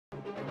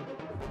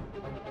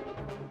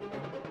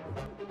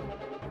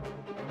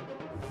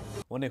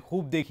उन्हें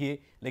खूब देखिए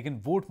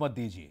लेकिन वोट मत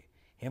दीजिए।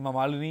 हेमा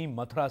मालिनी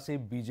मथुरा से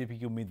बीजेपी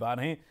की उम्मीदवार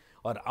हैं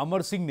और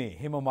अमर सिंह ने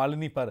हेमा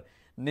मालिनी पर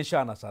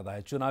निशाना साधा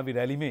है। चुनावी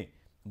रैली में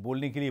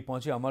बोलने के लिए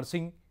पहुंचे अमर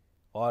सिंह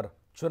और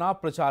चुनाव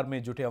प्रचार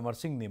में जुटे अमर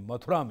सिंह ने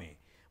मथुरा में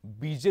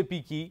बीजेपी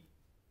की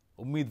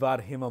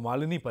उम्मीदवार हेमा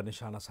मालिनी पर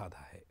निशाना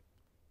साधा है।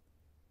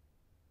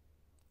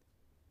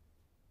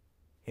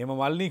 हेमा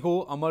मालिनी को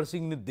अमर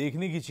सिंह ने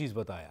देखने की चीज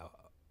बताया।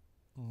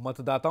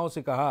 मतदाताओं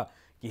से कहा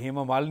कि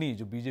हेमा मालिनी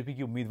जो बीजेपी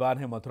की उम्मीदवार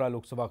हैं मथुरा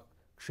लोकसभा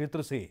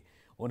क्षेत्र से,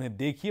 उन्हें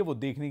देखिए, वो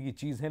देखने की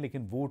चीज है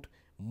लेकिन वोट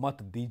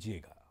मत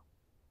दीजिएगा।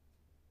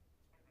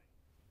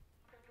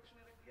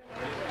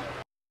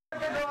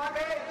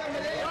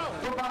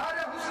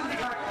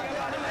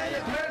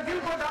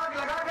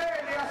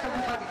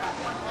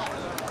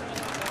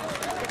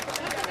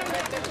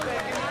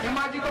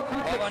 हेमा जी को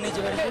खूब ये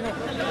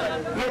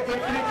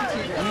देखने की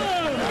चीज है।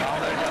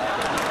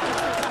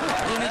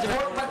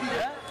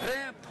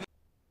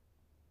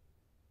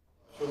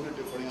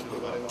 टिप्पणियों के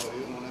बारे में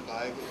करी, उन्होंने कहा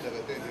है कि क्या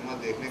कहते हैं हेमा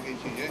देखने की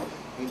चीज है,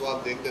 उनको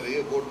आप देखते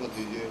रहिए, वोट मत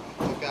दीजिए।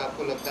 तो क्या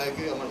आपको लगता है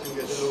कि अमर सिंह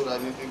जैसे लोग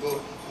राजनीति को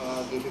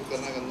दूषित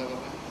करना, गंदा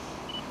करना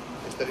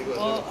इस तरीके से?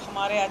 वो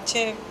हमारे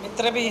अच्छे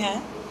मित्र भी हैं,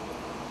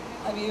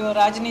 अभी वो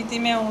राजनीति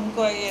में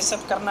उनको ये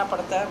सब करना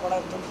पड़ता है, बड़ा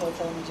दुख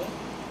होता है मुझे।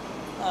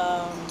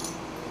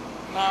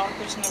 मैं और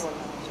कुछ नहीं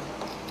बोलना।